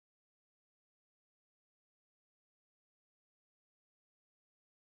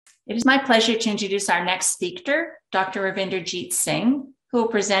It is my pleasure to introduce our next speaker, Dr. Ravinder-Jeet Singh, who will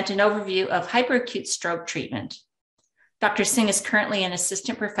present an overview of hyperacute stroke treatment. Dr. Singh is currently an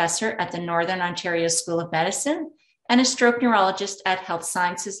assistant professor at the Northern Ontario School of Medicine and a stroke neurologist at Health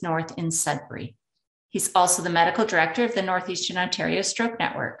Sciences North in Sudbury. He's also the medical director of the Northeastern Ontario Stroke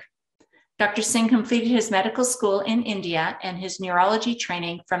Network. Dr. Singh completed his medical school in India and his neurology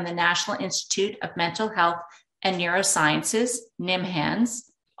training from the National Institute of Mental Health and Neurosciences, NIMHANS,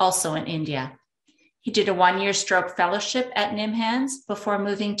 also in India. He did a one-year stroke fellowship at NIMHANS before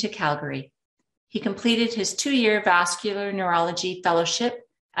moving to Calgary. He completed his 2-year vascular neurology fellowship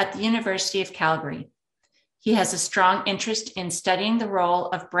at the University of Calgary. He has a strong interest in studying the role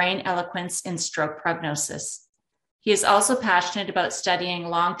of brain eloquence in stroke prognosis. He is also passionate about studying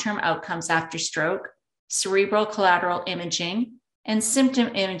long-term outcomes after stroke, cerebral collateral imaging, and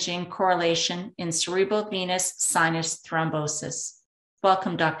symptom imaging correlation in cerebral venous sinus thrombosis.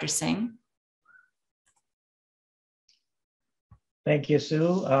 Welcome, Dr. Singh. Thank you,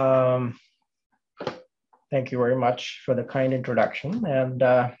 Sue. Thank you very much for the kind introduction. And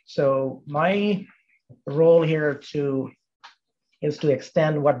so my role here is to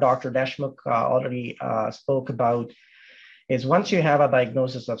extend what Dr. Deshmukh already spoke about, is once you have a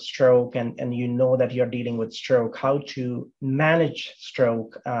diagnosis of stroke and you know that you're dealing with stroke, how to manage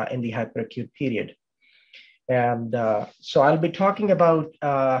stroke in the hyperacute period. And so I'll be talking about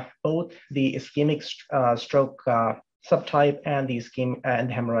both the ischemic stroke subtype and the ischemic and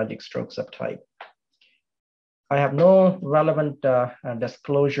hemorrhagic stroke subtype. I have no relevant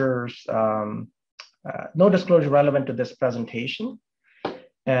disclosures, no disclosure relevant to this presentation.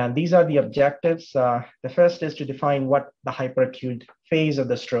 And these are the objectives. The first is to define what the hyperacute phase of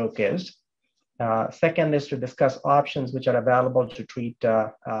the stroke is. Second is to discuss options which are available to treat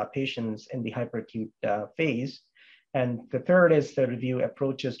patients in the hyperacute phase. And the third is to review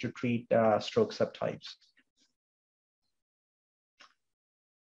approaches to treat stroke subtypes.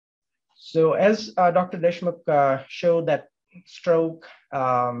 So as Dr. Deshmukh showed, that stroke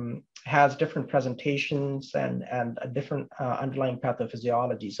has different presentations and a different underlying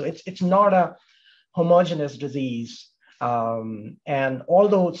pathophysiology. So it's not a homogeneous disease. And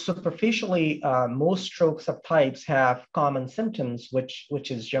although superficially most stroke subtypes have common symptoms,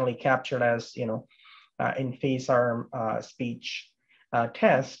 which is generally captured as, in face, arm, speech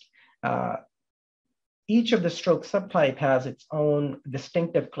test, each of the stroke subtype has its own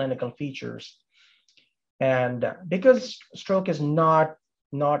distinctive clinical features. And because stroke is not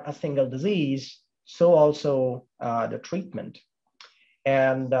a single disease, so also the treatment.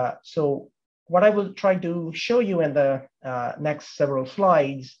 And so what I will try to show you in the next several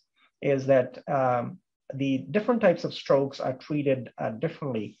slides is that the different types of strokes are treated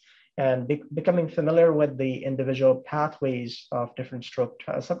differently, and becoming familiar with the individual pathways of different stroke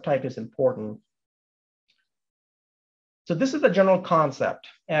subtype is important. So this is the general concept,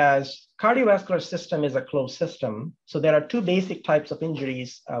 as cardiovascular system is a closed system. So there are two basic types of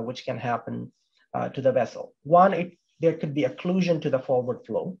injuries which can happen to the vessel. One, there could be occlusion to the forward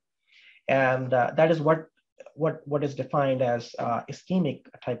flow. And that is what is defined as ischemic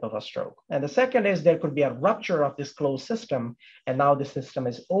type of a stroke. And the second is there could be a rupture of this closed system, and now the system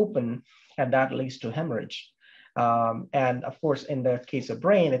is open, and that leads to hemorrhage. And of course, in the case of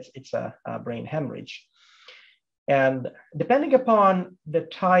brain, it's a brain hemorrhage. And depending upon the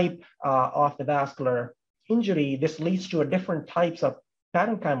type of the vascular injury, this leads to a different types of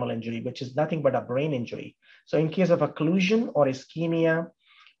parenchymal injury, which is nothing but a brain injury. So in case of occlusion or ischemia,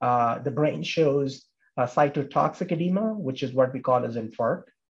 the brain shows cytotoxic edema, which is what we call as infarct.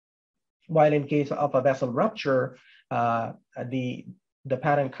 While in case of a vessel rupture, the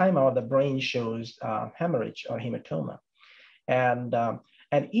parenchyma or the brain shows hemorrhage or hematoma.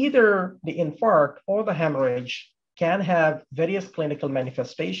 And either the infarct or the hemorrhage can have various clinical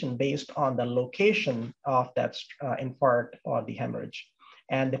manifestation based on the location of that infarct or the hemorrhage.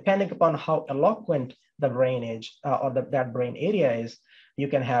 And depending upon how eloquent the brain is or that brain area is, you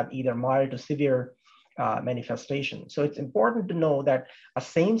can have either mild to severe manifestation. So it's important to know that a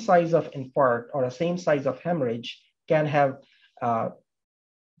same size of infarct or a same size of hemorrhage can have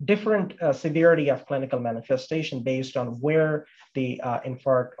different severity of clinical manifestation based on where the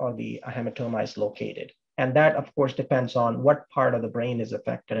infarct or the hematoma is located. And that, of course, depends on what part of the brain is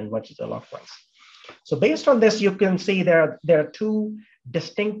affected and what is the eloquence. So based on this, you can see there are two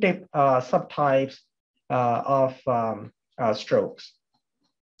distinctive subtypes of strokes.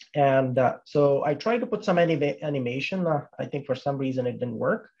 And so I tried to put some animation. I think for some reason it didn't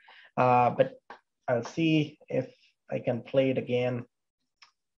work, but I'll see if I can play it again.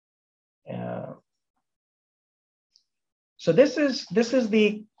 So this is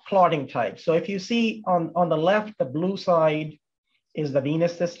the clotting type. So if you see on the left, the blue side is the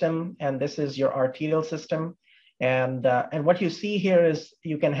venous system, and this is your arterial system. And what you see here is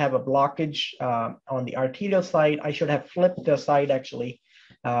you can have a blockage on the arterial side. I should have flipped the side actually.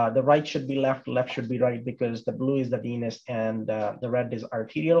 The right should be left, left should be right, because the blue is the venous and the red is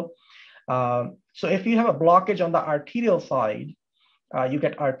arterial. So if you have a blockage on the arterial side, you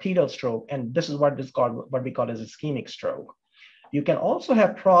get arterial stroke, and this is what we call as ischemic stroke. You can also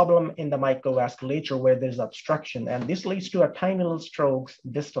have problem in the microvasculature where there's obstruction, and this leads to a tiny little strokes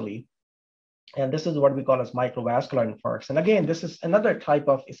distally. And this is what we call as microvascular infarcts. And again, this is another type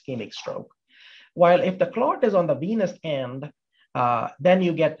of ischemic stroke. While if the clot is on the venous end, then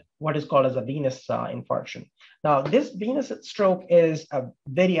you get what is called as a venous infarction. Now, this venous stroke is a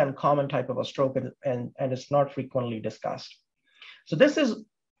very uncommon type of a stroke, and it's not frequently discussed. So this is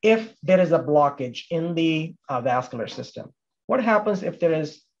if there is a blockage in the vascular system. What happens if there is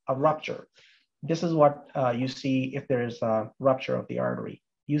a rupture? This is what you see if there is a rupture of the artery.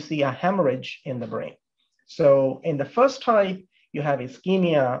 You see a hemorrhage in the brain. So in the first type, you have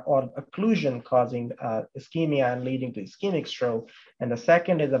ischemia or occlusion causing ischemia and leading to ischemic stroke. And the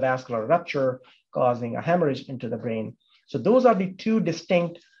second is a vascular rupture causing a hemorrhage into the brain. So those are the two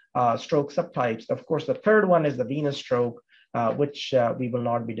distinct stroke subtypes. Of course, the third one is the venous stroke, which we will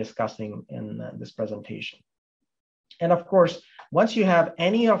not be discussing in this presentation. And of course, once you have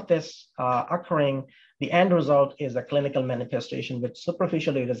any of this occurring, the end result is a clinical manifestation which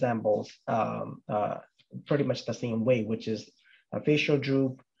superficially resembles pretty much the same way, which is a facial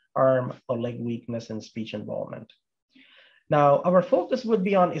droop, arm or leg weakness, and speech involvement. Now, our focus would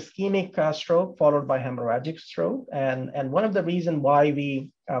be on ischemic stroke followed by hemorrhagic stroke. And one of the reasons why we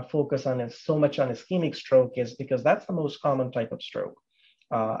focus on it so much on ischemic stroke is because that's the most common type of stroke.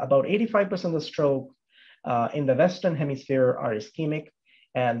 About 85% of the stroke in the Western hemisphere are ischemic,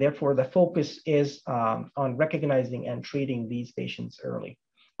 and therefore the focus is on recognizing and treating these patients early.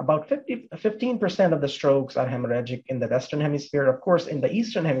 About 15% of the strokes are hemorrhagic in the Western hemisphere. Of course, in the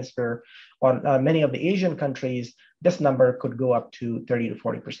Eastern hemisphere or many of the Asian countries, this number could go up to 30 to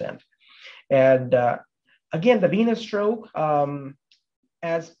 40%. And again, the venous stroke,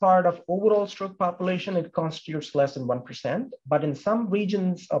 as part of overall stroke population, it constitutes less than 1%, but in some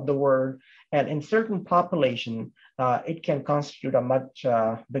regions of the world and in certain population, it can constitute a much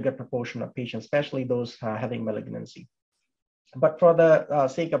bigger proportion of patients, especially those having malignancy. But for the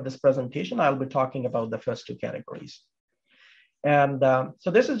sake of this presentation, I'll be talking about the first two categories. And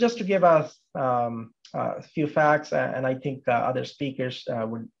so this is just to give us a few facts, and I think other speakers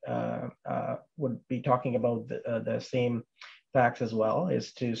would be talking about the same facts as well.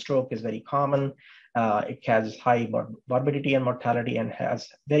 Stroke is very common. It has high morbidity and mortality and has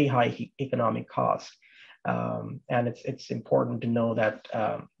very high economic cost. And it's important to know that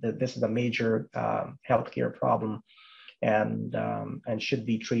this is a major healthcare problem and should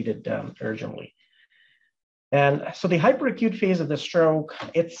be treated urgently. And so the hyperacute phase of the stroke,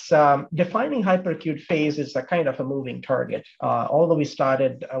 it's defining hyperacute phase is a kind of a moving target. Although we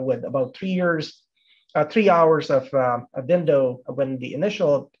started with about 3 hours of a window when the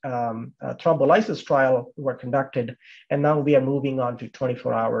initial thrombolysis trial were conducted, and now we are moving on to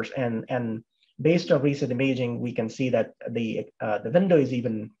 24 hours. And based on recent imaging, we can see that the window is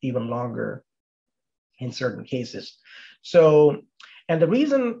even longer in certain cases. So, and the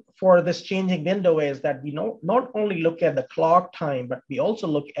reason for this changing window is that we not only look at the clock time, but we also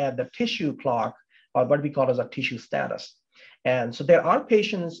look at the tissue clock, or what we call as a tissue status. And so there are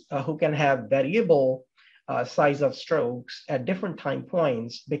patients who can have variable size of strokes at different time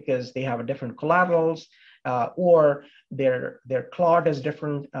points because they have different collaterals or their clot is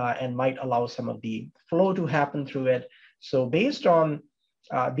different and might allow some of the flow to happen through it. So based on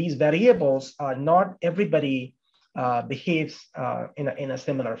these variables, not everybody behaves in a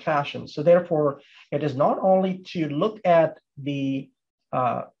similar fashion. So therefore, it is not only to look at the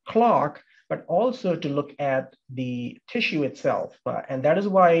clock, but also to look at the tissue itself. And that is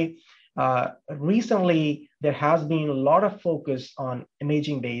why recently there has been a lot of focus on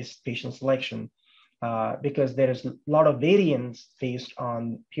imaging-based patient selection because there is a lot of variance based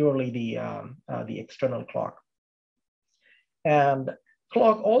on purely the external clock. And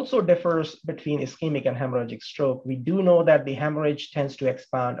clock also differs between ischemic and hemorrhagic stroke. We do know that the hemorrhage tends to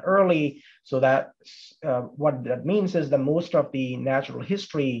expand early. So that what that means is that most of the natural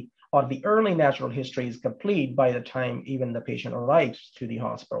history or the early natural history is complete by the time even the patient arrives to the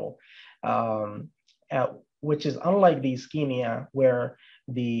hospital, which is unlike the ischemia where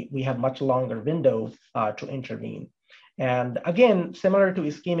we have much longer window to intervene. And again, similar to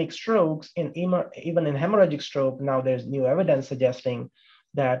ischemic strokes, even in hemorrhagic stroke, now there's new evidence suggesting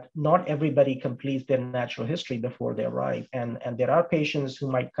that not everybody completes their natural history before they arrive. And there are patients who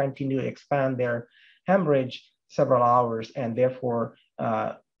might continue to expand their hemorrhage several hours and therefore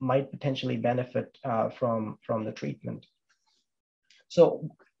might potentially benefit from the treatment. So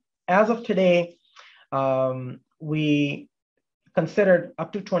as of today, we considered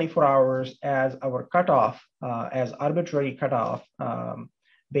up to 24 hours as our cutoff, as arbitrary cutoff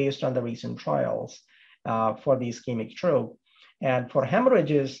based on the recent trials for the ischemic stroke. And for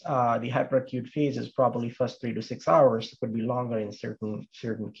hemorrhages, the hyperacute phase is probably first 3 to 6 hours. It could be longer in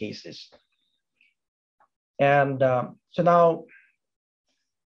certain cases. And so now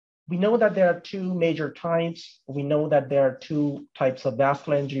we know that there are two major types. We know that there are two types of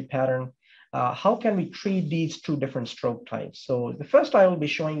vascular injury pattern. How can we treat these two different stroke types? So the first, I will be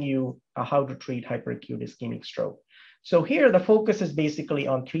showing you how to treat hyperacute ischemic stroke. So here the focus is basically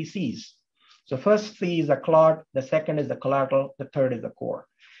on 3 C's. So first C is the clot, the second is the collateral, the third is the core.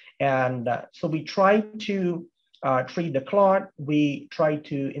 And so we try to treat the clot, we try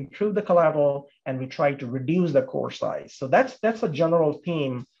to improve the collateral, and we try to reduce the core size. So that's a general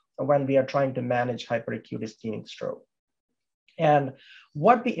theme when we are trying to manage hyperacute ischemic stroke. And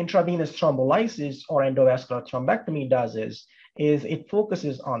what the intravenous thrombolysis or endovascular thrombectomy does is it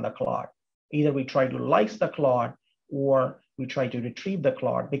focuses on the clot. Either we try to lyse the clot or we try to retrieve the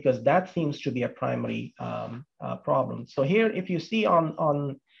clot, because that seems to be a primary problem. So here, if you see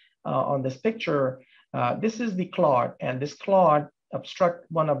on this picture, this is the clot, and this clot obstruct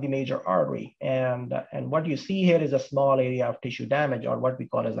one of the major artery. And what you see here is a small area of tissue damage, or what we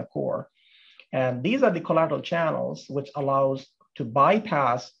call as a core. And these are the collateral channels, which allows to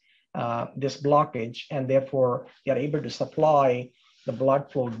bypass this blockage, and therefore they are able to supply the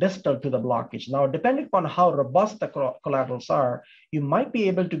blood flow distal to the blockage. Now, depending upon how robust the collaterals are, you might be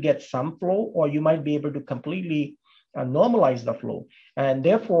able to get some flow, or you might be able to completely normalize the flow. And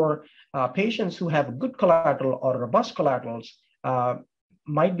therefore, patients who have good collateral or robust collaterals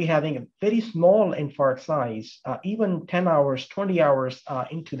might be having a very small infarct size, even 10 hours, 20 hours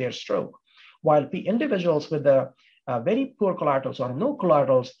into their stroke. While the individuals with the very poor collaterals or no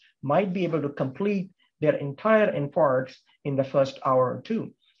collaterals might be able to complete their entire infarcts in the first hour or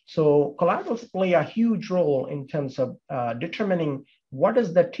two. So collaterals play a huge role in terms of determining what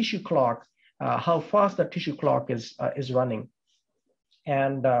is the tissue clock, how fast the tissue clock is running.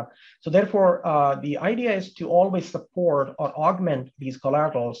 And so therefore, the idea is to always support or augment these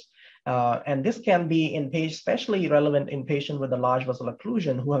collaterals. And this can be in patients, especially relevant in patients with a large vessel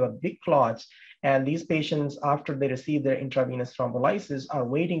occlusion who have a big clots. And these patients, after they receive their intravenous thrombolysis, are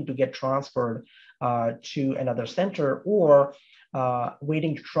waiting to get transferred to another center, or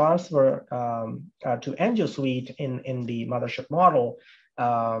waiting to transfer to angio suite in the mothership model.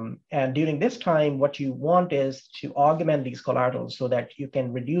 And during this time, what you want is to augment these collaterals so that you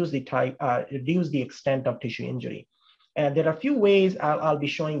can reduce the extent of tissue injury. And there are a few ways I'll be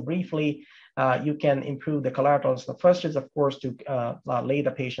showing briefly. You can improve the collaterals. The first is, of course, to lay the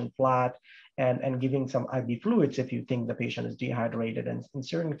patient flat and giving some IV fluids if you think the patient is dehydrated. And in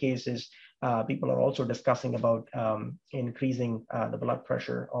certain cases, people are also discussing about increasing the blood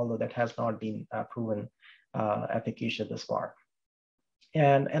pressure, although that has not been proven efficacious thus far.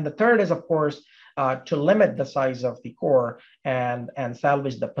 And the third is, of course, to limit the size of the core and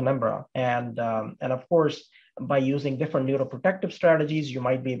salvage the penumbra. And of course, by using different neuroprotective strategies, you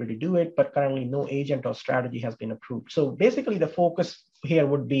might be able to do it, but currently no agent or strategy has been approved. So basically the focus here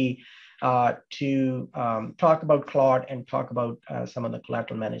would be to talk about clot and talk about some of the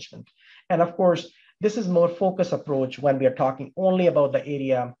collateral management. And of course, this is more focused approach when we are talking only about the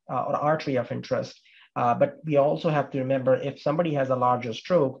area or artery of interest. But we also have to remember, if somebody has a larger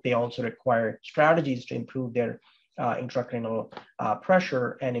stroke, they also require strategies to improve their intracranial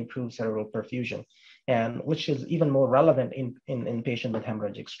pressure and improve cerebral perfusion, and which is even more relevant in patients with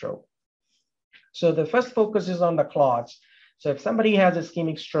hemorrhagic stroke. So the first focus is on the clots. So if somebody has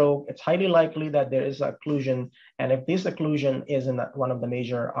ischemic stroke, it's highly likely that there is occlusion. And if this occlusion is in one of the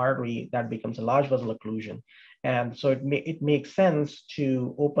major artery, that becomes a large vessel occlusion. And so it makes sense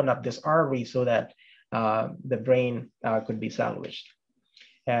to open up this artery so that the brain could be salvaged.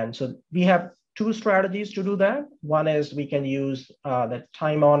 And so we have two strategies to do that. One is we can use the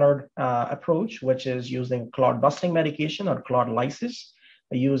time-honored approach, which is using clot-busting medication or clot lysis,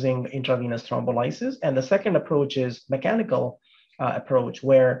 using intravenous thrombolysis. And the second approach is mechanical approach,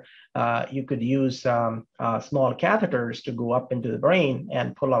 where you could use small catheters to go up into the brain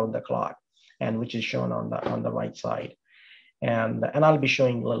and pull out the clot, and which is shown on the right side. And I'll be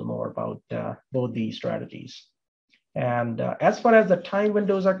showing a little more about both these strategies. And as far as the time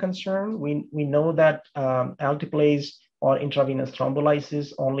windows are concerned, we know that alteplase or intravenous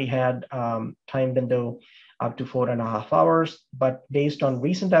thrombolysis only had time window up to 4.5 hours. But based on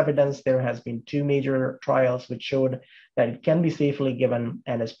recent evidence, there has been 2 major trials which showed that it can be safely given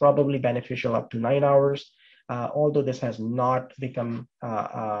and is probably beneficial up to 9 hours, although this has not become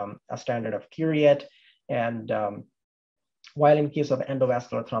a standard of care yet. And while in case of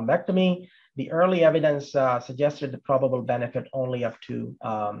endovascular thrombectomy, the early evidence suggested the probable benefit only up to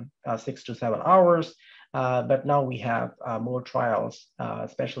 6 to 7 hours. But now we have more trials,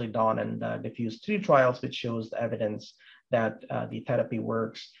 especially DAWN and Diffuse 3 trials, which shows the evidence that the therapy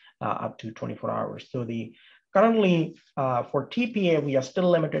works up to 24 hours. So currently for TPA, we are still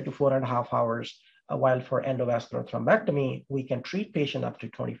limited to 4.5 hours, while for endovascular thrombectomy, we can treat patient up to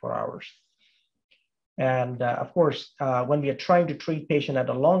 24 hours. And of course, when we are trying to treat patient at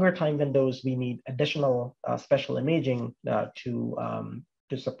a longer time windows, we need additional special imaging to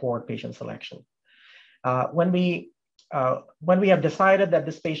support patient selection. When we have decided that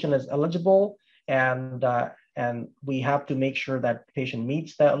this patient is eligible and we have to make sure that the patient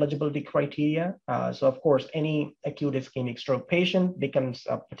meets the eligibility criteria. So of course, any acute ischemic stroke patient becomes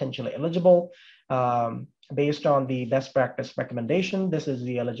potentially eligible based on the best practice recommendation. This is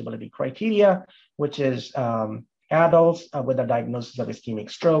the eligibility criteria, which is adults with a diagnosis of ischemic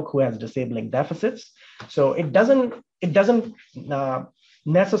stroke who has disabling deficits. So it doesn't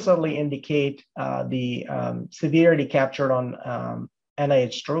necessarily indicate the severity captured on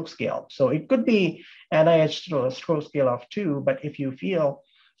NIH stroke scale. So it could be NIH stroke scale of 2, but if you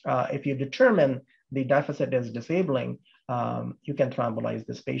determine the deficit is disabling, you can thrombolyze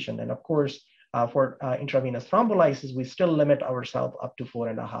this patient. And of course, for intravenous thrombolysis, we still limit ourselves up to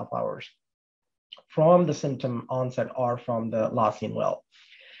 4.5 hours from the symptom onset or from the last seen well.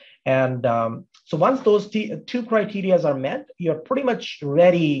 And so once those 2 criteria are met, you're pretty much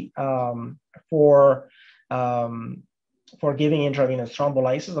ready for giving intravenous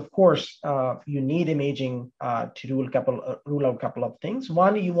thrombolysis. Of course, you need imaging to rule out a couple of things.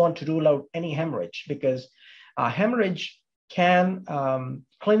 One, you want to rule out any hemorrhage, because hemorrhage can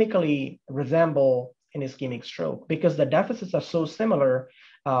clinically resemble an ischemic stroke because the deficits are so similar.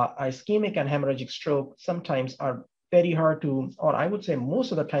 Ischemic and hemorrhagic stroke sometimes are very hard to, or I would say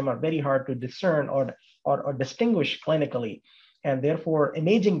most of the time are very hard to discern or distinguish clinically. And therefore,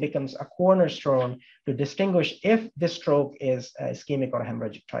 imaging becomes a cornerstone to distinguish if this stroke is ischemic or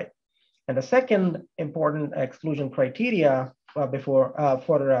hemorrhagic type. And the second important exclusion criteria for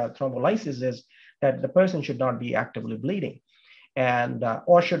thrombolysis is that the person should not be actively bleeding and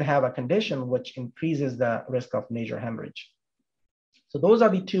or should have a condition which increases the risk of major hemorrhage. So those are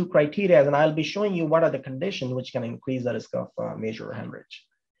the 2 criteria, and I'll be showing you what are the conditions which can increase the risk of major hemorrhage.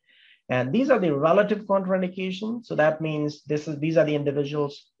 And these are the relative contraindications. So that means these are the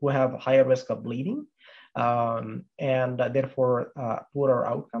individuals who have higher risk of bleeding and therefore poorer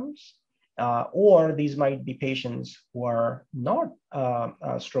outcomes. Or these might be patients who are not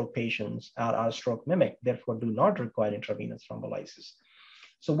stroke patients, are stroke mimic, therefore do not require intravenous thrombolysis.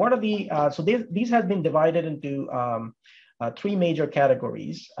 So what are these have been divided into 3 major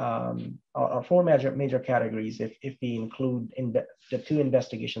categories, or 4 major categories if we include the 2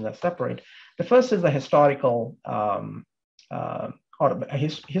 investigations that separate. The first is the historical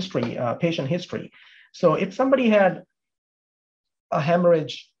history, patient history. So if somebody had a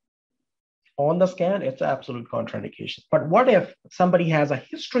hemorrhage on the scan, it's an absolute contraindication. But what if somebody has a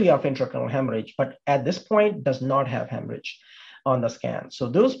history of intracranial hemorrhage, but at this point does not have hemorrhage on the scan? So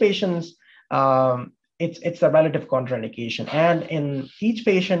those patients, it's a relative contraindication. And in each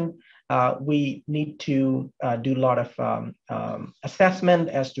patient, we need to do a lot of assessment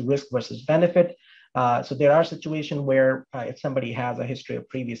as to risk versus benefit. So there are situations where if somebody has a history of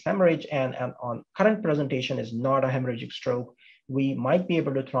previous hemorrhage and on current presentation is not a hemorrhagic stroke, we might be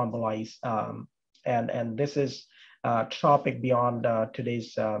able to thrombolyze. And this is a topic beyond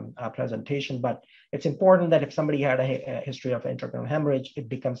today's presentation, but it's important that if somebody had a history of intracranial hemorrhage, it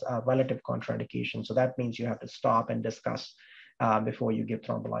becomes a relative contraindication. So that means you have to stop and discuss before you give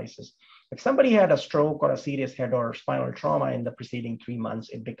thrombolysis. If somebody had a stroke or a serious head or spinal trauma in the preceding 3 months,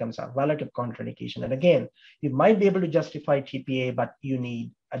 it becomes a relative contraindication. And again, you might be able to justify TPA, but you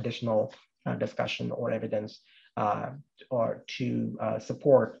need additional discussion or evidence or to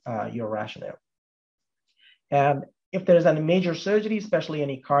support your rationale. And if there is any major surgery, especially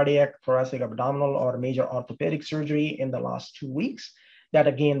any cardiac, thoracic, abdominal, or major orthopedic surgery in the last 2 weeks, that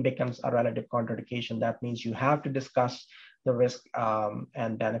again becomes a relative contraindication. That means you have to discuss the risk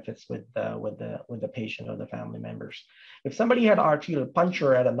and benefits with the patient or the family members. If somebody had arterial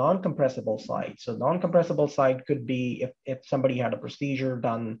puncture at a non-compressible site, so non-compressible site could be if somebody had a procedure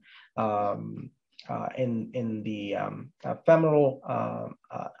done in the femoral,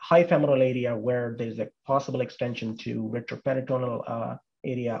 high femoral area where there's a possible extension to retroperitoneal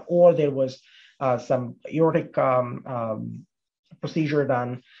area, or there was some aortic procedure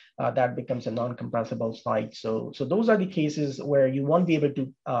done that becomes a non-compressible site. So those are the cases where you won't be able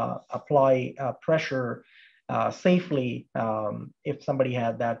to apply pressure safely. If somebody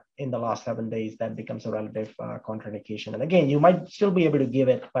had that in the last 7 days, that becomes a relative contraindication. And again, you might still be able to give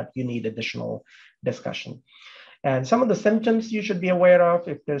it, but you need additional discussion. And some of the symptoms you should be aware of,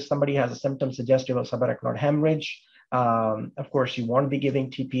 if there's somebody has a symptom suggestive of subarachnoid hemorrhage, of course, you won't be giving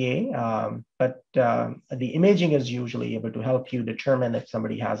TPA, but the imaging is usually able to help you determine if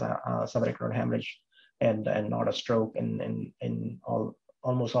somebody has a subarachnoid hemorrhage and not a stroke in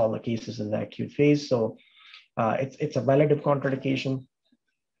almost all the cases in the acute phase. So it's a relative contraindication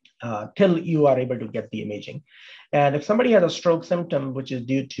till you are able to get the imaging. And if somebody has a stroke symptom, which is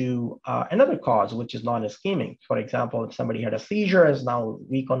due to another cause, which is non-ischemic, for example, if somebody had a seizure, is now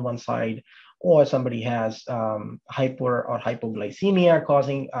weak on one side, or somebody has hyper or hypoglycemia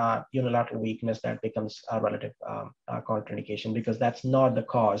causing unilateral weakness, that becomes a relative contraindication, because that's not the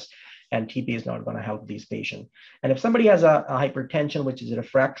cause, and TPA is not going to help these patients. And if somebody has a hypertension, which is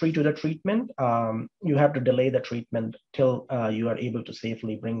refractory to the treatment, you have to delay the treatment till you are able to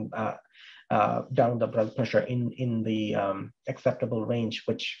safely bring down the blood pressure in the acceptable range,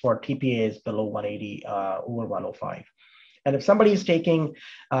 which for TPA is below 180 over 105. And if somebody is taking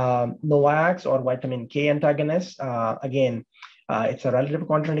NOACs or vitamin K antagonists, again, it's a relative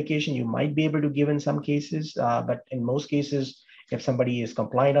contraindication. You might be able to give in some cases, but in most cases, if somebody is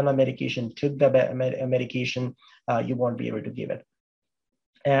compliant on a medication, took the medication, you won't be able to give it.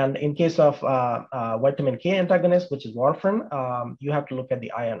 And in case of vitamin K antagonist, which is warfarin, you have to look at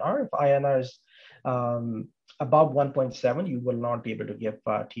the INR. If INR is above 1.7, you will not be able to give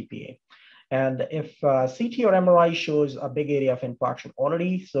TPA. And if CT or MRI shows a big area of infarction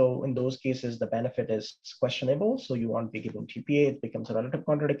already, so in those cases, the benefit is questionable. So you won't be given TPA, it becomes a relative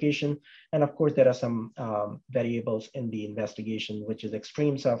contraindication. And of course, there are some variables in the investigation, which is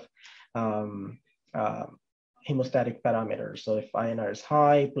extremes of hemostatic parameters. So if INR is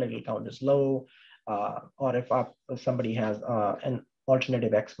high, platelet count is low, or if somebody has an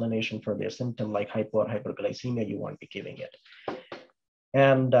alternative explanation for their symptom like hypo or hyperglycemia, you won't be giving it.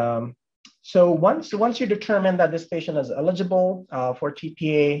 And so once you determine that this patient is eligible for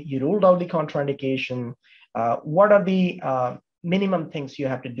TPA, you ruled out the contraindication, what are the minimum things you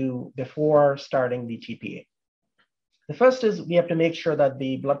have to do before starting the TPA? The first is we have to make sure that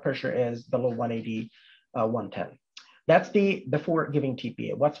the blood pressure is below 180, 110. That's the before giving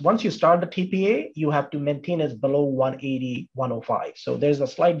TPA. Once you start the TPA, you have to maintain it below 180, 105. So there's a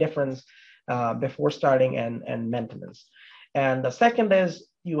slight difference before starting and maintenance. And the second is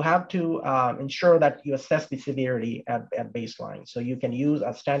you have to ensure that you assess the severity at baseline. So you can use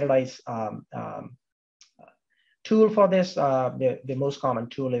a standardized tool for this. The most common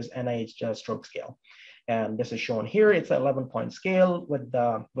tool is NIH stroke scale. And this is shown here. It's an 11-point scale with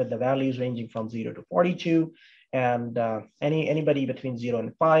the values ranging from 0 to 42. And anybody between 0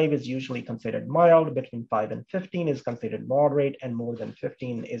 and 5 is usually considered mild. Between 5 and 15 is considered moderate, and more than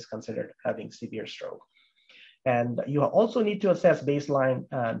 15 is considered having severe stroke. And you also need to assess baseline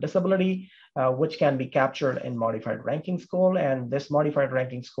disability, which can be captured in modified ranking score. And this modified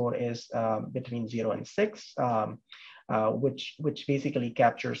ranking score is between 0 and 6, which basically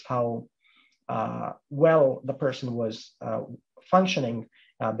captures how well the person was functioning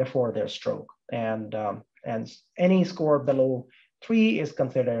before their stroke. And any score below 3 is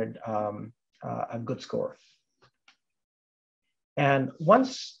considered a good score. And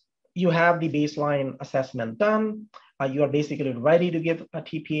once you have the baseline assessment done, you are basically ready to give a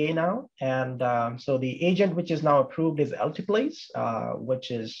TPA now. And so the agent which is now approved is Altiplase,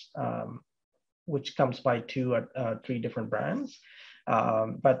 which comes by 2 or 3 different brands.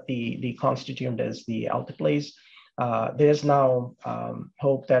 But the constituent is the Altiplase. There's now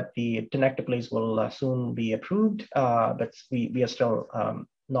hope that the tenecteplase will soon be approved, but we are still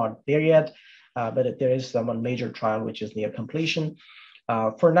not there yet. But there is one major trial which is near completion.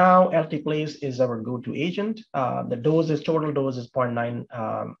 For now, Altiplase is our go-to agent. The total dose is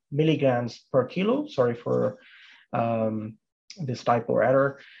 0.9 milligrams per kilo. Sorry for this typo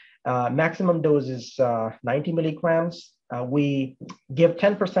error. Maximum dose is 90 milligrams. We give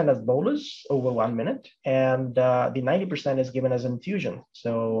 10% as bolus over 1 minute, and the 90% is given as infusion.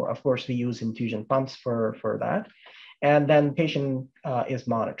 So of course we use infusion pumps for that. And then patient is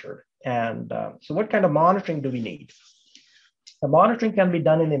monitored. And so what kind of monitoring do we need? The monitoring can be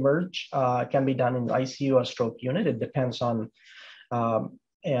done in Emerge, can be done in ICU or stroke unit. It depends on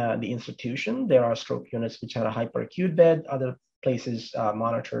the institution. There are stroke units which have a hyperacute bed. Other places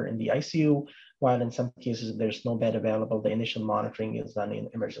monitor in the ICU, while in some cases, if there's no bed available, the initial monitoring is done in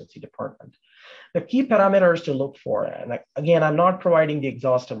emergency department. The key parameters to look for, and again, I'm not providing the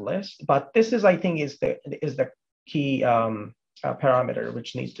exhaustive list, but this is, I think, is the key parameter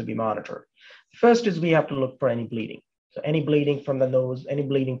which needs to be monitored. First is we have to look for any bleeding. So any bleeding from the nose, any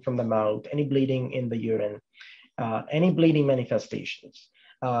bleeding from the mouth, any bleeding in the urine, any bleeding manifestations.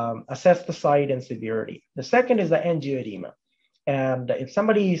 Assess the site and severity. The second is the angioedema. And if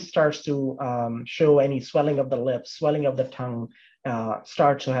somebody starts to show any swelling of the lips, swelling of the tongue,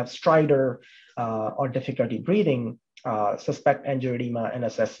 starts to have stridor or difficulty breathing, suspect angioedema and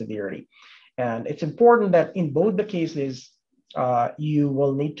assess severity. And it's important that in both the cases, you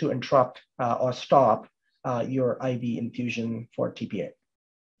will need to interrupt or stop your IV infusion for TPA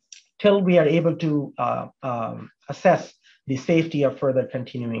till we are able to assess the safety of further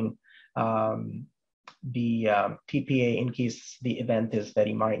continuing the TPA in case the event is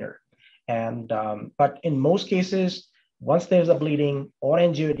very minor. And but in most cases, once there's a bleeding or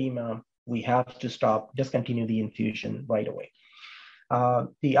angioedema, we have to discontinue the infusion right away.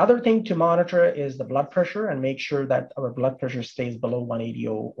 The other thing to monitor is the blood pressure and make sure that our blood pressure stays below 180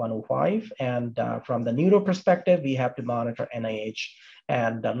 or 105. And from the neuro perspective, we have to monitor NIH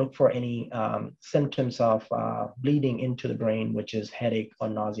and look for any symptoms of bleeding into the brain, which is headache or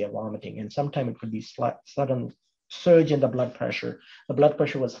nausea, vomiting. And sometimes it could be sudden surge in the blood pressure. The blood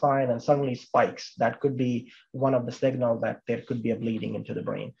pressure was fine and suddenly spikes. That could be one of the signals that there could be a bleeding into the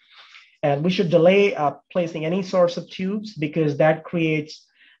brain. And we should delay placing any source of tubes because that creates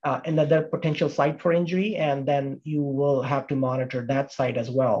another potential site for injury, and then you will have to monitor that site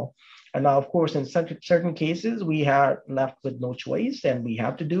as well. And now, of course, in certain cases, we are left with no choice and we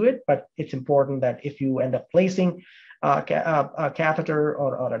have to do it, but it's important that if you end up placing a catheter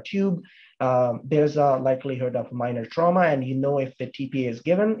or a tube, there's a likelihood of minor trauma, and you know if the TPA is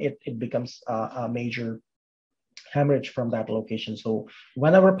given, it becomes a major hemorrhage from that location. So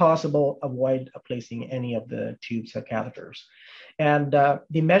whenever possible, avoid placing any of the tubes or catheters. And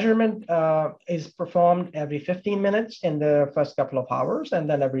the measurement is performed every 15 minutes in the first couple of hours, and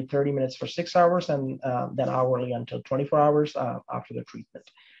then every 30 minutes for 6 hours, and then hourly until 24 hours after the treatment,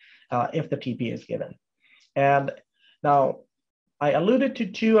 if the TPA is given. And now, I alluded to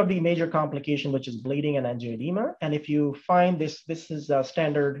two of the major complications, which is bleeding and angioedema. And if you find this is a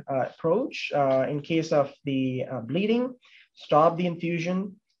standard approach. In case of the bleeding, stop the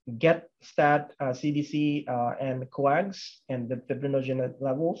infusion, get stat CBC and coags and the fibrinogen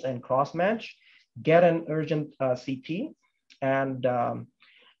levels and cross-match, get an urgent CT, and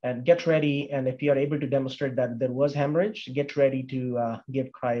get ready. And if you are able to demonstrate that there was hemorrhage, get ready to give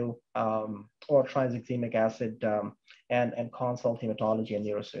cryo or tranexamic acid and consult hematology and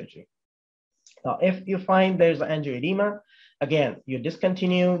neurosurgery. Now, if you find there's angioedema, again, you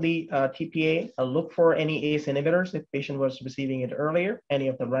discontinue the TPA, look for any ACE inhibitors if patient was receiving it earlier, any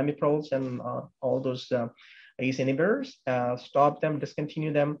of the ramiprols and all those ACE inhibitors, stop them,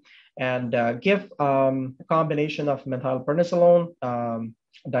 discontinue them, and give a combination of methylprednisolone,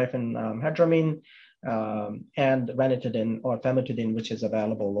 diphenhydramine, and ranitidine or famotidine, which is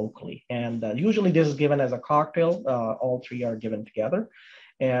available locally. And usually this is given as a cocktail. All three are given together.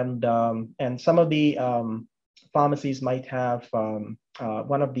 And some of the pharmacies might have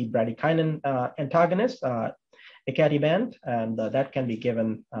one of the bradykinin antagonists, icatibant, and that can be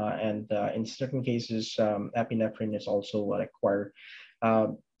given. And in certain cases, epinephrine is also required.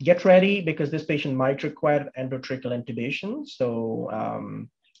 Get ready because this patient might require endotracheal intubation. So,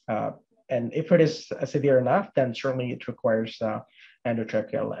 and if it is severe enough, then certainly it requires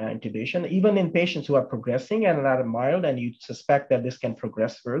endotracheal intubation. Even in patients who are progressing and are mild and you suspect that this can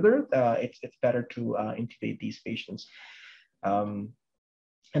progress further, it's better to intubate these patients. And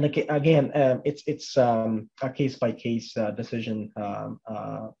again, it's a case-by-case decision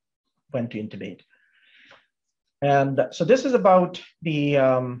when to intubate. And so this is about the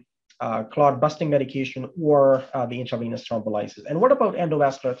clot busting medication or the intravenous thrombolysis. And what about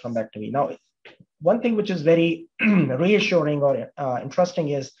endovascular thrombectomy? Now, one thing which is very reassuring or interesting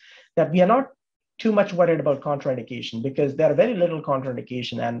is that we are not too much worried about contraindication because there are very little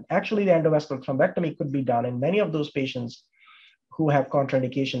contraindication. And actually, the endovascular thrombectomy could be done in many of those patients who have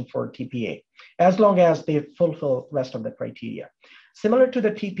contraindication for TPA, as long as they fulfill rest of the criteria. Similar to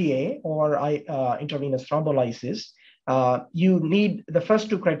the TPA or intravenous thrombolysis, you need, the first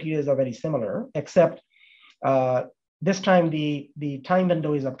two criteria are very similar, except this time the time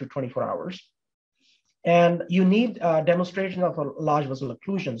window is up to 24 hours. And you need a demonstration of a large vessel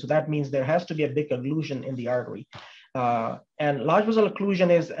occlusion. So that means there has to be a big occlusion in the artery. And large vessel occlusion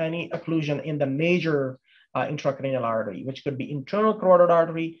is any occlusion in the major intracranial artery, which could be internal carotid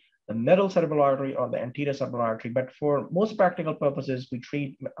artery, the middle cerebral artery, or the anterior cerebral artery. But for most practical purposes, we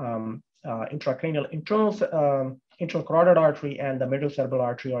treat intracranial internal carotid artery and the middle cerebral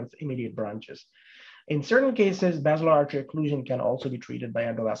artery or its immediate branches. In certain cases, basilar artery occlusion can also be treated by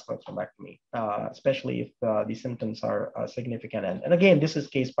endovascular thrombectomy, especially if the symptoms are significant. And again, this is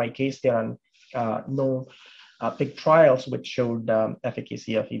case by case. There are no big trials which showed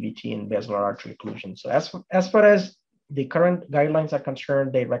efficacy of EVT in basilar artery occlusion. So as far as the current guidelines are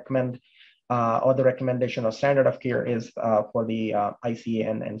concerned, they recommend, or the recommendation or standard of care is for the ICA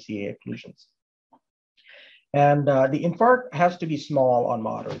and NCA occlusions. And the infarct has to be small or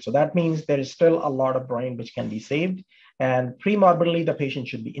moderate. So that means there is still a lot of brain which can be saved. And pre-morbidly, the patient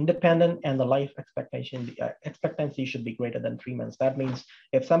should be independent and the life expectancy should be greater than 3 months. That means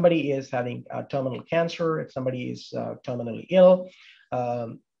if somebody is having terminal cancer, if somebody is terminally ill,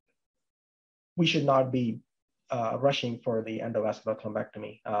 we should not be rushing for the endovascular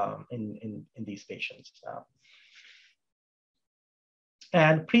thrombectomy in these patients.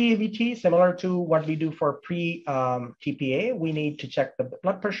 And pre-EVT, similar to what we do for pre-TPA, we need to check the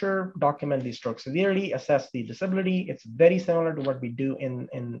blood pressure, document the stroke severity, assess the disability. It's very similar to what we do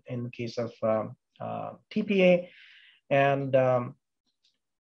in case of TPA. And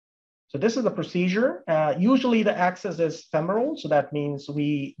so this is the procedure. Usually the axis is femoral, so that means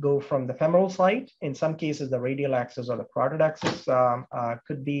we go from the femoral site. In some cases, the radial axis or the carotid axis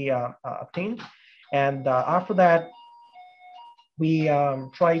could be obtained. And after that, we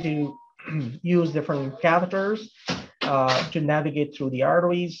try to use different catheters to navigate through the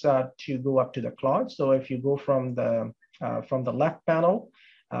arteries to go up to the clot. So if you go from the left panel,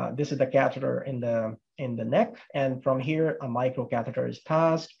 this is the catheter in the neck, and from here a micro catheter is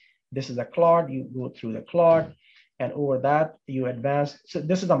passed. This is a clot. You go through the clot, and over that you advance. So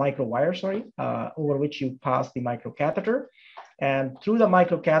this is a micro wire, over which you pass the micro catheter, and through the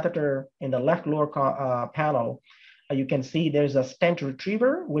micro catheter in the left lower panel. You can see there's a stent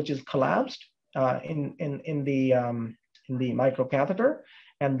retriever, which is collapsed in the microcatheter,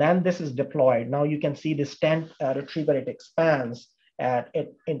 and then this is deployed. Now you can see the stent retriever, it expands,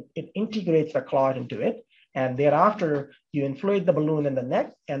 it integrates the clot into it, and thereafter you inflate the balloon in the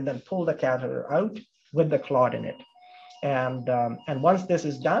neck and then pull the catheter out with the clot in it. And once this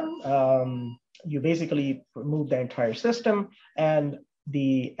is done, you basically remove the entire system, and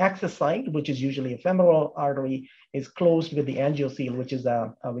the access site, which is usually a femoral artery, is closed with the angioseal, which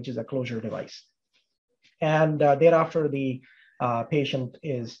is a closure device. And thereafter, the patient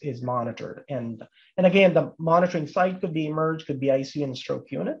is monitored. And again, the monitoring site could be emerged, could be ICU and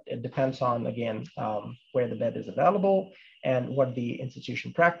stroke unit. It depends on, again, where the bed is available and what the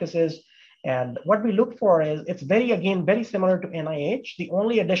institution practice is. And what we look for is, it's very similar to NIH. The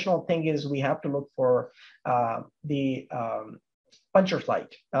only additional thing is we have to look for the puncture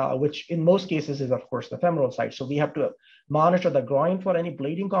site, which in most cases is, of course, the femoral site. So we have to monitor the groin for any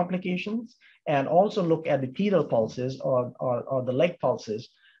bleeding complications, and also look at the pedal pulses or the leg pulses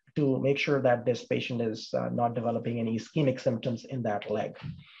to make sure that this patient is not developing any ischemic symptoms in that leg.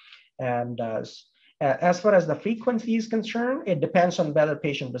 And as far as the frequency is concerned, it depends on whether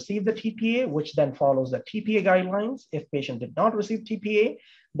patient received the TPA, which then follows the TPA guidelines. If patient did not receive TPA,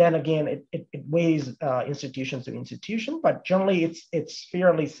 then again, it weighs institution to institution, but generally it's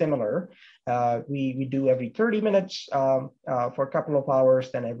fairly similar. We do every 30 minutes for a couple of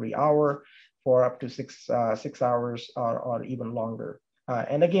hours, then every hour for up to six hours or even longer.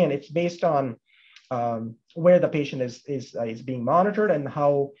 And again, it's based on where the patient is being monitored and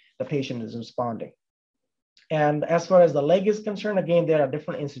how the patient is responding. And as far as the leg is concerned, again, there are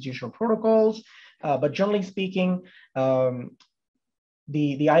different institutional protocols, but generally speaking,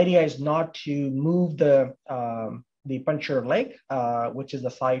 the idea is not to move the puncture leg, which is the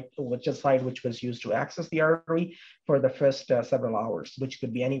site which was used to access the artery for the first several hours, which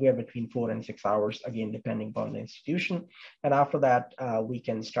could be anywhere between 4 and 6 hours, again, depending upon the institution. And after that, we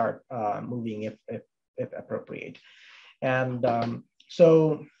can start moving if appropriate. And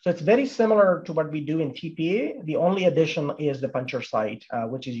so it's very similar to what we do in TPA. The only addition is the puncture site,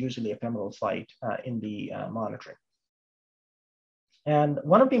 which is usually a femoral site in the monitoring. And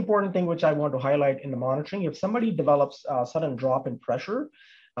one of the important things which I want to highlight in the monitoring, if somebody develops a sudden drop in pressure,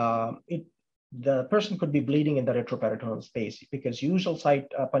 the person could be bleeding in the retroperitoneal space, because usual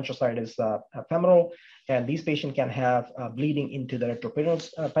site, puncture site is femoral, and these patients can have bleeding into the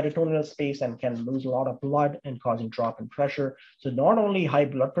retroperitoneal space and can lose a lot of blood and causing drop in pressure. So not only high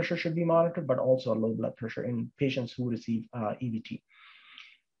blood pressure should be monitored, but also low blood pressure in patients who receive EVT.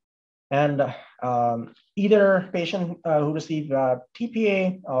 And either patient who receive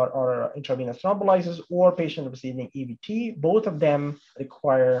TPA or intravenous thrombolysis or patient receiving EVT, both of them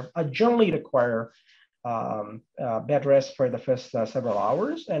generally require bed rest for the first several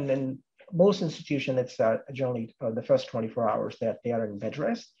hours. And then most institutions, it's generally the first 24 hours that they are in bed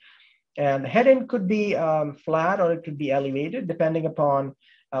rest. And head end could be flat or it could be elevated depending upon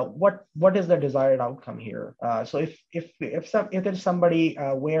what is the desired outcome here. So if there's somebody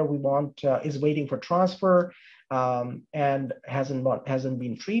where we want is waiting for transfer and hasn't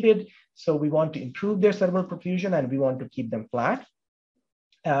been treated, so we want to improve their cerebral perfusion and we want to keep them flat.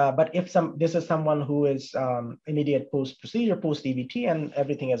 But if this is someone who is immediate post-procedure, post-EVT, and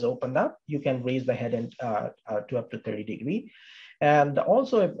everything has opened up, you can raise the head end to up to 30 degrees. And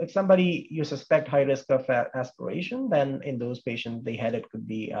also, if somebody you suspect high risk of aspiration, then in those patients, the head could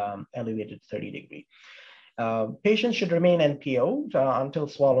be elevated 30 degrees. Patients should remain NPO until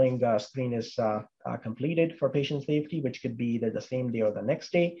swallowing screen is completed for patient safety, which could be either the same day or the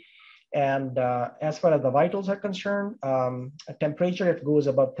next day. And as far as the vitals are concerned, temperature, if it goes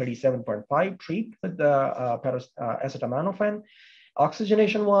above 37.5, treat with the acetaminophen.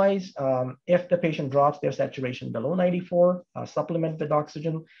 Oxygenation-wise, if the patient drops their saturation below 94, supplement with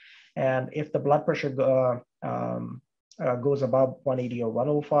oxygen. And if the blood pressure goes above 180 or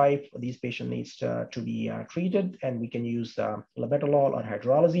 105, these patients needs to be treated, and we can use labetalol or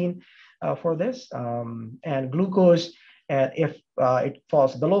hydralazine for this. And glucose, if it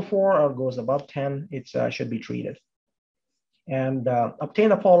falls below 4 or goes above 10, it should be treated. And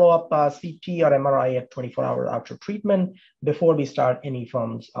obtain a follow-up CT or MRI at 24 hours after treatment before we start any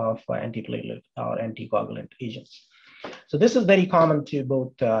forms of antiplatelet or anticoagulant agents. So this is very common to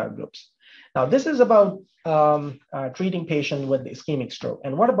both groups. Now, this is about treating patient with ischemic stroke.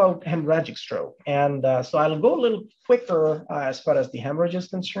 And what about hemorrhagic stroke? And so I'll go a little quicker as far as the hemorrhage is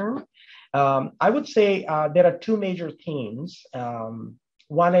concerned. I would say there are two major themes.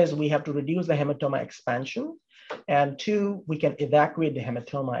 One is we have to reduce the hematoma expansion. And two, we can evacuate the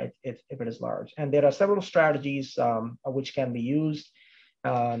hematoma if it is large. And there are several strategies which can be used.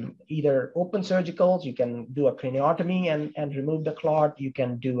 Either open surgicals, you can do a craniotomy and remove the clot. You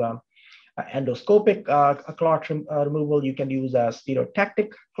can do endoscopic clot removal. You can use a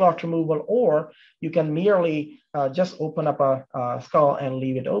stereotactic clot removal, or you can merely just open up a skull and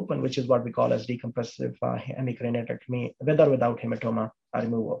leave it open, which is what we call as decompressive hemicraniectomy, with or without hematoma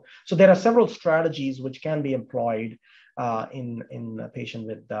removal. So there are several strategies which can be employed in a patient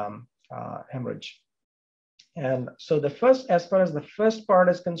with hemorrhage. And so as far as the first part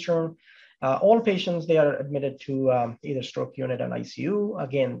is concerned, all patients, they are admitted to either stroke unit and ICU.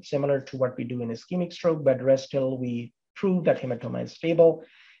 Again, similar to what we do in ischemic stroke, bed rest till we prove that hematoma is stable.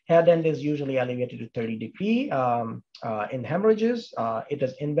 Head end is usually elevated to 30 degrees. In hemorrhages, it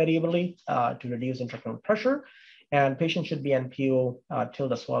is invariably to reduce intracranial pressure. And patient should be NPO till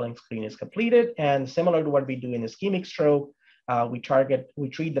the swallowing screen is completed. And similar to what we do in ischemic stroke, we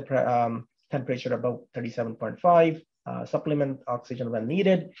treat the temperature above 37.5, supplement oxygen when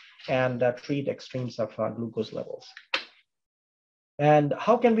needed, and treat extremes of glucose levels. And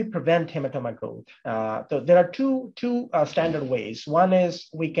how can we prevent hematoma growth? So there are two standard ways. One is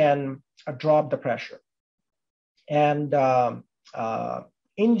we can drop the pressure. And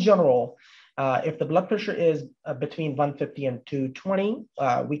in general, if the blood pressure is between 150 and 220,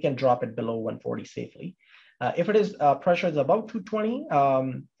 we can drop it below 140 safely. If it is pressure is above 220,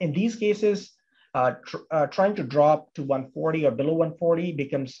 in these cases, trying to drop to 140 or below 140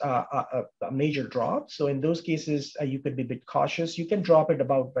 becomes a major drop. So in those cases, you could be a bit cautious. You can drop it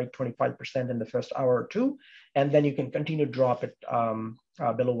about by 25% in the first hour or two, and then you can continue to drop it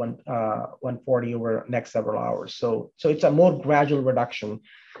below 140 over the next several hours. So it's a more gradual reduction,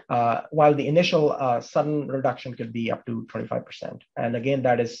 while the initial sudden reduction could be up to 25%. And again,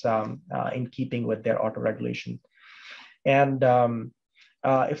 that is in keeping with their autoregulation. And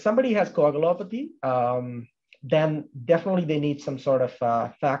if somebody has coagulopathy, then definitely they need some sort of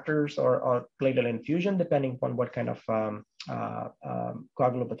factors or platelet infusion, depending on what kind of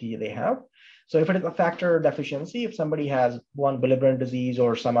coagulopathy they have. So if it is a factor deficiency, if somebody has von Willebrand disease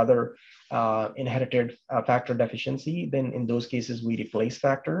or some other inherited factor deficiency, then in those cases, we replace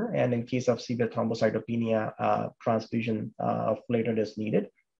factor. And in case of severe thrombocytopenia, transfusion of platelet is needed.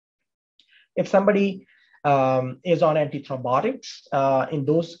 If somebody is on antithrombotics, in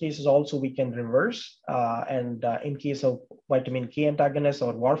those cases also we can reverse. And in case of vitamin K antagonist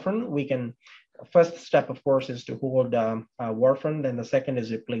or warfarin, we can, first step of course is to hold warfarin, then the second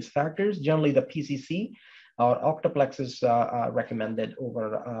is replace factors. Generally the PCC or octoplex is recommended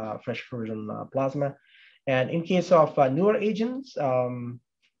over fresh frozen plasma. And in case of newer agents,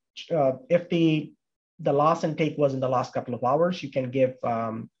 if the last intake was in the last couple of hours, you can give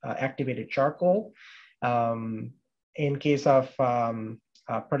activated charcoal. In case of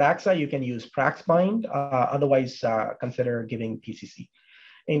Pradaxa, you can use Praxbind. Otherwise, consider giving PCC.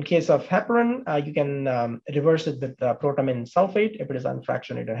 In case of heparin, you can reverse it with protamine sulfate if it is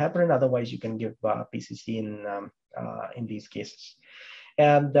unfractionated heparin. Otherwise, you can give PCC in these cases.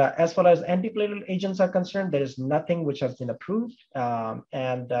 And as far as antiplatelet agents are concerned, there is nothing which has been approved.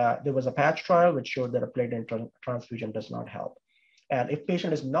 There was a patch trial which showed that a platelet transfusion does not help. And if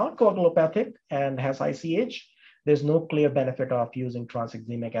patient is not coagulopathic and has ICH, there's no clear benefit of using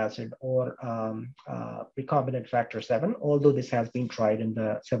tranexamic acid or recombinant factor 7, although this has been tried in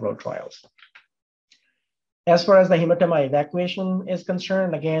the several trials. As far as the hematoma evacuation is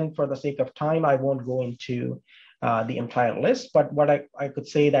concerned, again, for the sake of time, I won't go into the entire list, but what I could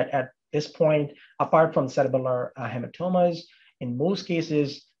say that at this point, apart from cerebellar hematomas, in most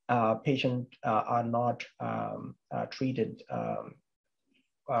cases, patients are not treated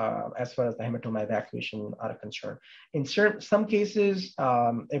as far as the hematoma evacuation are concerned. In some cases,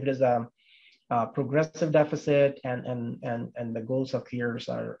 if it is a progressive deficit and the goals of cures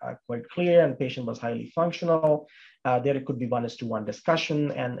are quite clear and patient was highly functional, there could be 1:1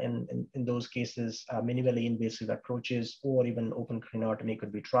 discussion, and in those cases, minimally invasive approaches or even open craniotomy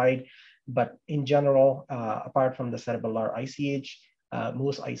could be tried. But in general, apart from the cerebellar ICH,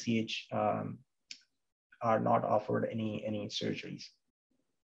 most ICH are not offered any surgeries.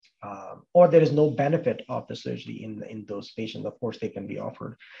 Or there is no benefit of the surgery in those patients. Of course, they can be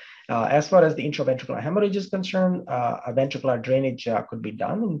offered. As far as the intraventricular hemorrhage is concerned, a ventricular drainage could be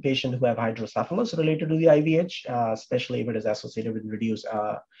done in patients who have hydrocephalus related to the IVH, especially if it is associated with reduced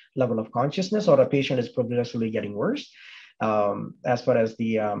level of consciousness or a patient is progressively getting worse. As far as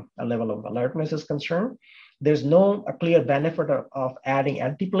the level of alertness is concerned, there's no clear benefit of adding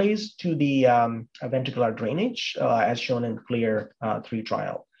antiplays to the ventricular drainage, as shown in CLEAR 3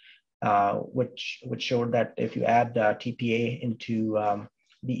 trial. Which showed that if you add TPA into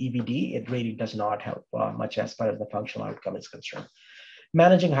the EVD, it really does not help much as far as the functional outcome is concerned.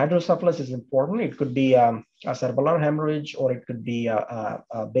 Managing hydrocephalus is important. It could be a cerebellar hemorrhage, or it could be a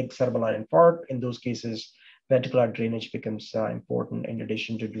big cerebellar infarct. In those cases, ventricular drainage becomes important in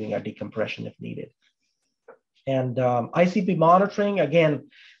addition to doing a decompression if needed. And ICP monitoring, again,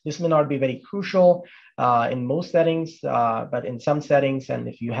 this may not be very crucial in most settings, but in some settings, and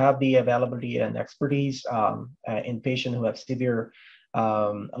if you have the availability and expertise in patients who have severe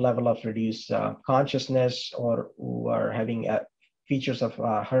level of reduced consciousness or who are having features of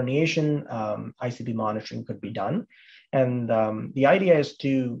herniation, ICP monitoring could be done. And the idea is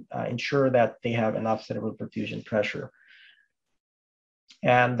to ensure that they have enough cerebral perfusion pressure.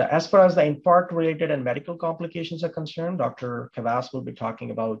 And as far as the infarct-related and medical complications are concerned, Dr. Kavas will be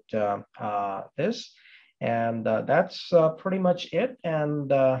talking about this. And that's pretty much it.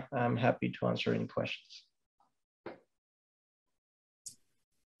 And I'm happy to answer any questions.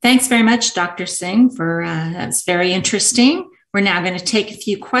 Thanks very much, Dr. Singh, for that's very interesting. We're now going to take a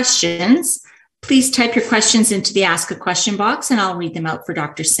few questions. Please type your questions into the Ask a Question box, and I'll read them out for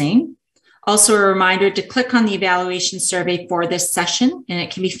Dr. Singh. Also, a reminder to click on the evaluation survey for this session, and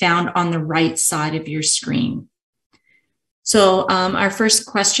it can be found on the right side of your screen. So our first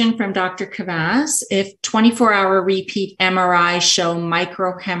question from Dr. Kavas: if 24-hour repeat MRI show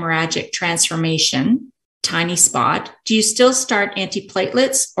microhemorrhagic transformation, tiny spot, do you still start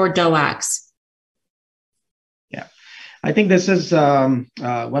antiplatelets or DOACs? Yeah, I think this is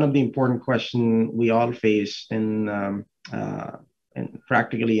one of the important questions we all face in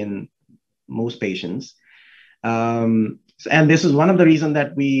practically in most patients. And this is one of the reasons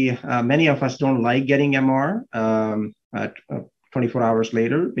that many of us don't like getting MR 24 hours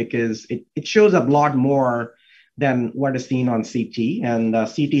later, because it shows a lot more than what is seen on CT. And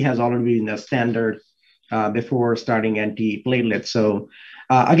CT has already been a standard before starting antiplatelets. So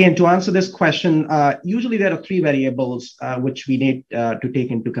again, to answer this question, usually there are 3 variables which we need to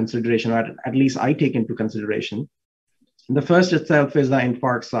take into consideration, or at least I take into consideration. The first itself is the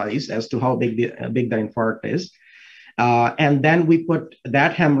infarct size, as to how big the infarct is. And then we put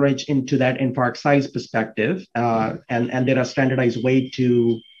that hemorrhage into that infarct size perspective. And there are standardized ways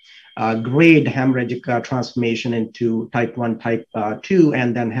to grade hemorrhagic transformation into type 1, type 2,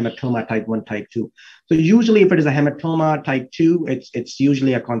 and then hematoma type 1, type 2. So usually if it is a hematoma type 2, it's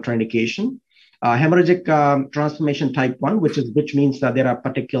usually a contraindication. Hemorrhagic transformation type 1, which means that there are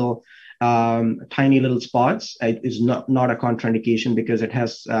particular tiny little spots, is not a contraindication because it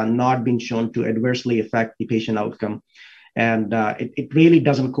has not been shown to adversely affect the patient outcome. And it really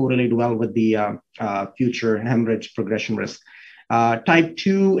doesn't correlate well with the future hemorrhage progression risk. Type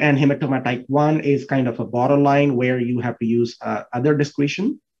 2 and hematoma type 1 is kind of a borderline where you have to use other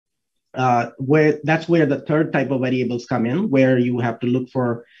discretion. Where that's where the third type of variables come in, where you have to look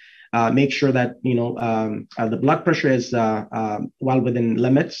for, make sure that the blood pressure is well within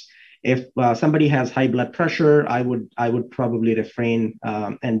limits. If somebody has high blood pressure, I would probably refrain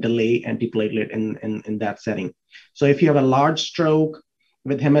and delay antiplatelet in that setting. So if you have a large stroke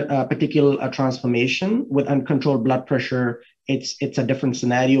with particular transformation with uncontrolled blood pressure, it's a different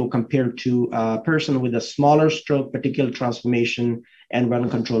scenario compared to a person with a smaller stroke, particular transformation, and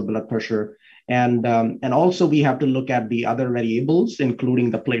well-controlled blood pressure. And also we have to look at the other variables,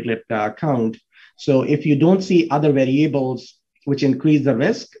 including the platelet count. So if you don't see other variables which increase the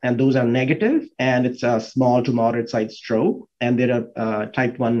risk, and those are negative, and it's a small to moderate sized stroke, and there are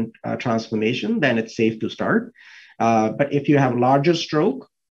type 1 transformation, then it's safe to start. But if you have larger stroke,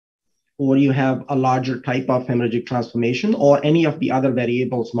 or you have a larger type of hemorrhagic transformation, or any of the other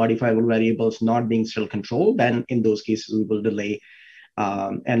variables, modifiable variables, not being still controlled, then in those cases we will delay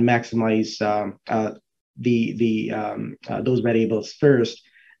and maximize those variables first,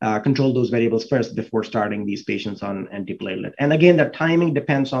 control those variables first before starting these patients on antiplatelet. And again, the timing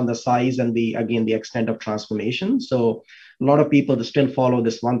depends on the size and the extent of transformation. So a lot of people still follow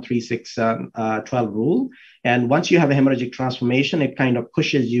this 1, 3, 6, 12 rule. And once you have a hemorrhagic transformation, it kind of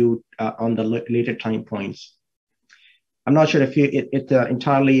pushes you on the later time points. I'm not sure if it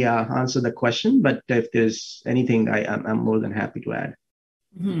entirely answered the question, but if there's anything, I'm more than happy to add.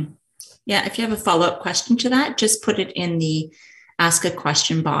 Mm-hmm. Yeah, if you have a follow-up question to that, just put it in the Ask a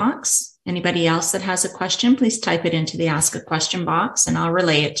Question box. Anybody else that has a question, please type it into the Ask a Question box, and I'll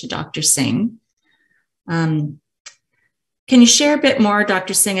relay it to Dr. Singh. Can you share a bit more,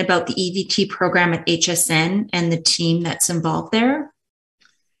 Dr. Singh, about the EVT program at HSN and the team that's involved there?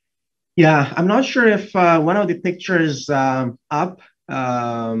 Yeah, I'm not sure if one of the pictures up.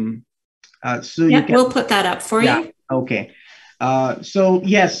 So yeah, we'll put that up for you. Okay. So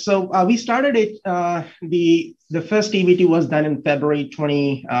yes, so we started it. The first EVT was done in February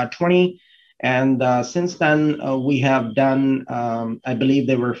 2020, and since then we have done. I believe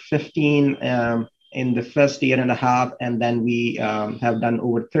there were 15 in the first year and a half, and then we have done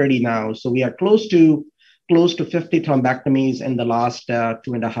over 30 now. So we are close to 50 thrombectomies in the last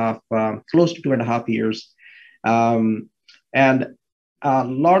 2.5, close to 2.5 years, and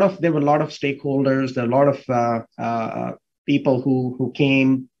there were a lot of stakeholders. There are a lot of people who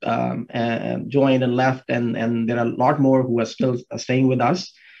came and joined and left, and there are a lot more who are still staying with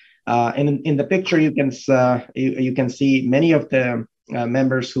us. And in the picture, you can see many of the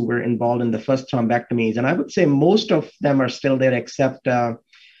members who were involved in the first thrombectomies, and I would say most of them are still there, except our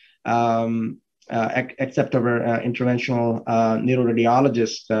interventional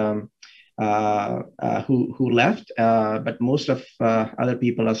neuroradiologist who left, but most of other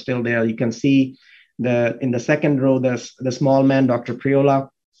people are still there. You can see in the second row, the small man, Dr. Priola.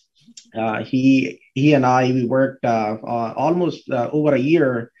 He and we worked almost over a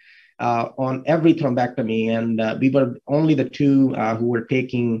year on every thrombectomy, and we were only the two who were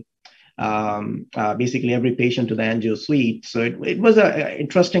taking basically every patient to the angio suite. So it was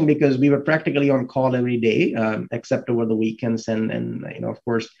interesting because we were practically on call every day, except over the weekends, and of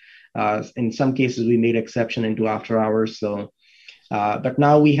course, in some cases we made exception into after hours. So, but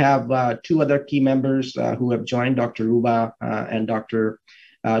now we have two other key members who have joined, Dr. Ruba and Dr.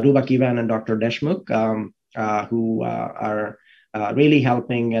 Ruba Kivan and Dr. Deshmukh, who are really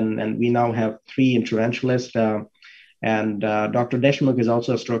helping, and we now have 3 interventionalists. And Dr. Deshmukh is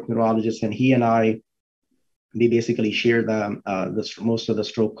also a stroke neurologist, and he and we basically share most of the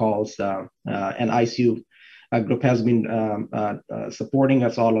stroke calls. And ICU group has been supporting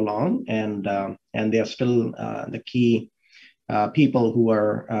us all along, and they are still the key people who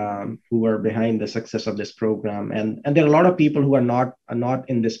are behind the success of this program. And there are a lot of people who are not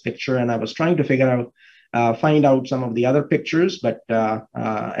in this picture, and I was trying to find out some of the other pictures, but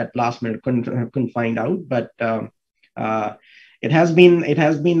at last minute couldn't find out. But it has been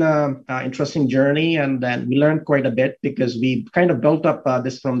an interesting journey, and then we learned quite a bit because we kind of built up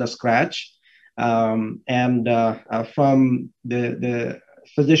this from the scratch, and from the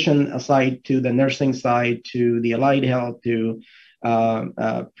physician side to the nursing side to the allied health to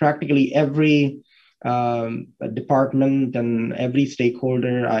practically every department and every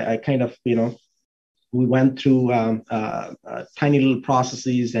stakeholder. I kind of we went through tiny little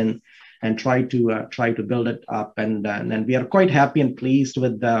processes and try to build it up, and we are quite happy and pleased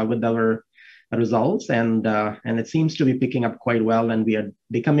with our results, and it seems to be picking up quite well, and we are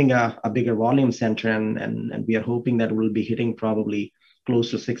becoming a bigger volume center, and we are hoping that we'll be hitting probably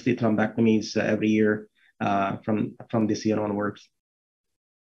close to 60 thrombectomies every year from this year onwards.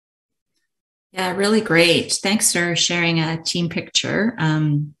 Yeah, really great. Thanks for sharing a team picture.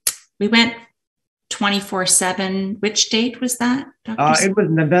 We went 24/7. Which date was that, Dr. It was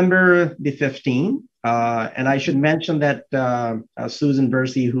November the 15th. And I should mention that Susan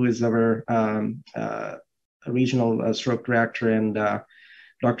Bursey, who is our regional stroke director, and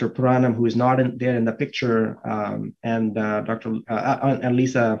Dr. Puranam, who is not there in the picture, and Dr. and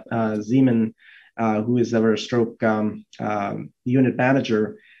Lisa Zeman, who is our stroke unit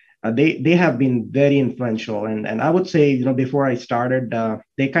manager, they have been very influential. And I would say, before I started,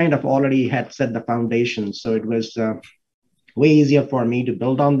 they kind of already had set the foundation. So it was way easier for me to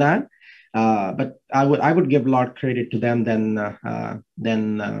build on that. But I would give a lot of credit to them than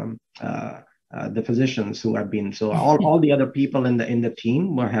the physicians who have been. So all the other people in the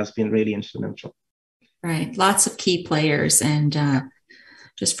team has been really instrumental. Right, lots of key players, and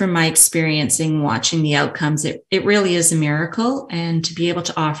just from my experience in watching the outcomes, it really is a miracle. And to be able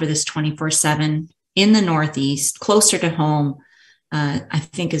to offer this 24/7 in the Northeast, closer to home, I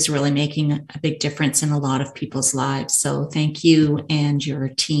think is really making a big difference in a lot of people's lives. So thank you and your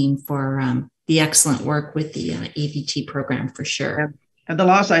team for the excellent work with the AVT program, for sure. At the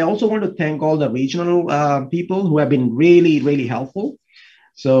last, I also want to thank all the regional people who have been really, really helpful.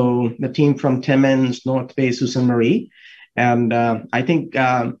 So the team from Timmins, North Bay, Susan Marie, and I think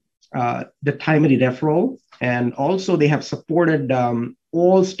the timely referral, and also they have supported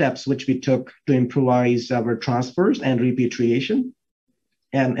all steps which we took to improvise our transfers and repatriation.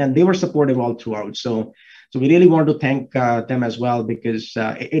 And they were supportive all throughout. So we really want to thank them as well, because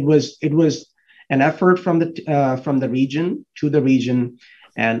it was an effort from the region to the region,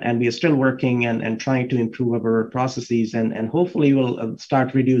 and we are still working and trying to improve our processes, and hopefully we'll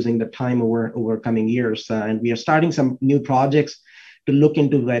start reducing the time over coming years. And we are starting some new projects to look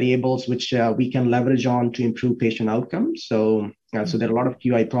into variables which we can leverage on to improve patient outcomes. So there are a lot of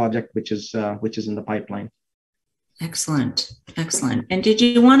QI project which is in the pipeline. Excellent. And did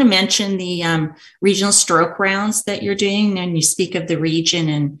you want to mention the regional stroke rounds that you're doing? And you speak of the region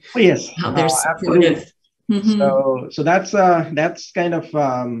and how they're supportive. Mm-hmm. So that's kind of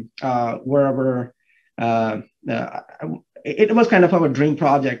where it was kind of our dream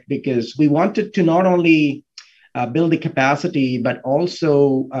project, because we wanted to not only build the capacity, but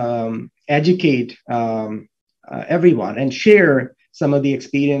also educate everyone and share some of the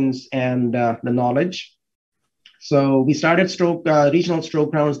experience and the knowledge. So we started regional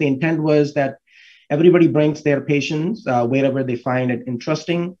stroke rounds. The intent was that everybody brings their patients wherever they find it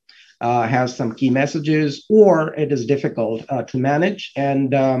interesting, has some key messages, or it is difficult to manage,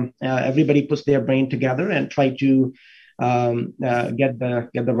 and everybody puts their brain together and try to get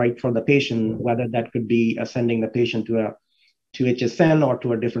the right for the patient, whether that could be sending the patient to HSN or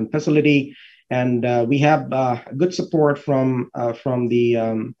to a different facility. And we have good support from the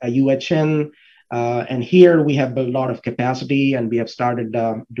UHN. And here we have built a lot of capacity, and we have started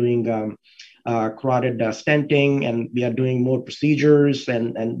doing carotid stenting, and we are doing more procedures.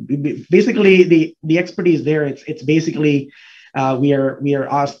 And basically the expertise there, it's basically we are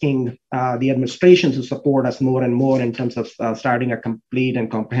asking the administration to support us more and more in terms of starting a complete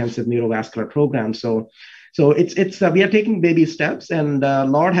and comprehensive neurovascular program. So it's we are taking baby steps, and a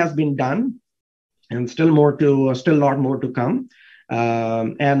lot has been done, and still a lot more to come.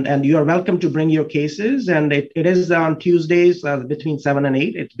 And you are welcome to bring your cases, and it is on Tuesdays between 7 and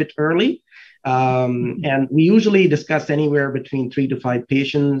 8. It's a bit early, and we usually discuss anywhere between 3 to 5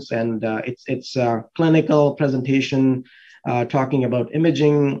 patients, and it's a clinical presentation, talking about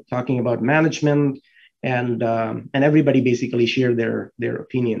imaging, talking about management, and everybody basically share their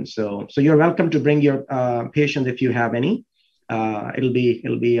opinions. So you're welcome to bring your patient if you have any. It'll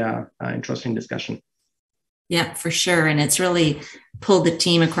be an interesting discussion. Yeah, for sure. And it's really pulled the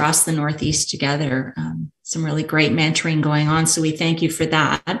team across the Northeast together. Some really great mentoring going on. So we thank you for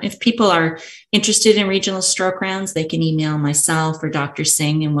that. If people are interested in regional stroke rounds, they can email myself or Dr.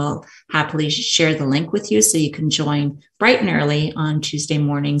 Singh, and we'll happily share the link with you so you can join bright and early on Tuesday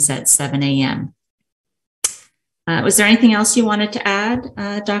mornings at 7 a.m. Was there anything else you wanted to add,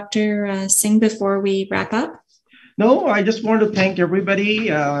 Dr. Singh, before we wrap up? No, I just want to thank everybody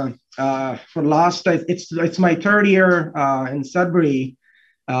for last. It's my third year in Sudbury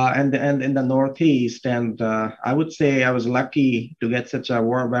and in the Northeast, and I would say I was lucky to get such a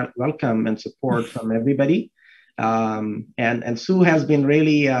warm welcome and support from everybody. And Sue has been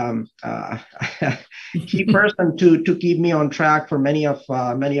really key person to keep me on track for many of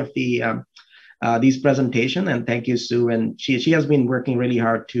the these presentations. And thank you, Sue. And she has been working really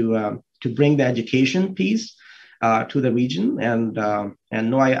hard to bring the education piece to the region. And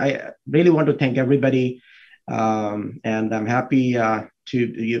no, I really want to thank everybody And I'm happy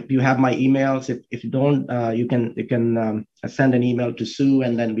you have my emails. If you don't, you can send an email to Sue,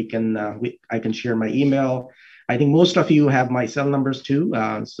 and then I can share my email. I think most of you have my cell numbers too,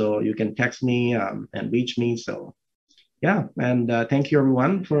 so you can text me and reach me. So yeah, and thank you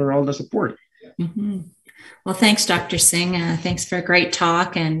everyone for all the support. Mm-hmm. Well, thanks, Dr. Singh. Thanks for a great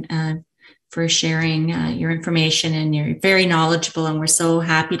talk and for sharing your information, and you're very knowledgeable, and we're so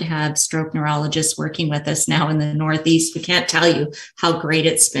happy to have stroke neurologists working with us now in the Northeast. We can't tell you how great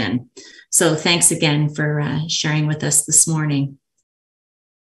it's been. So thanks again for sharing with us this morning.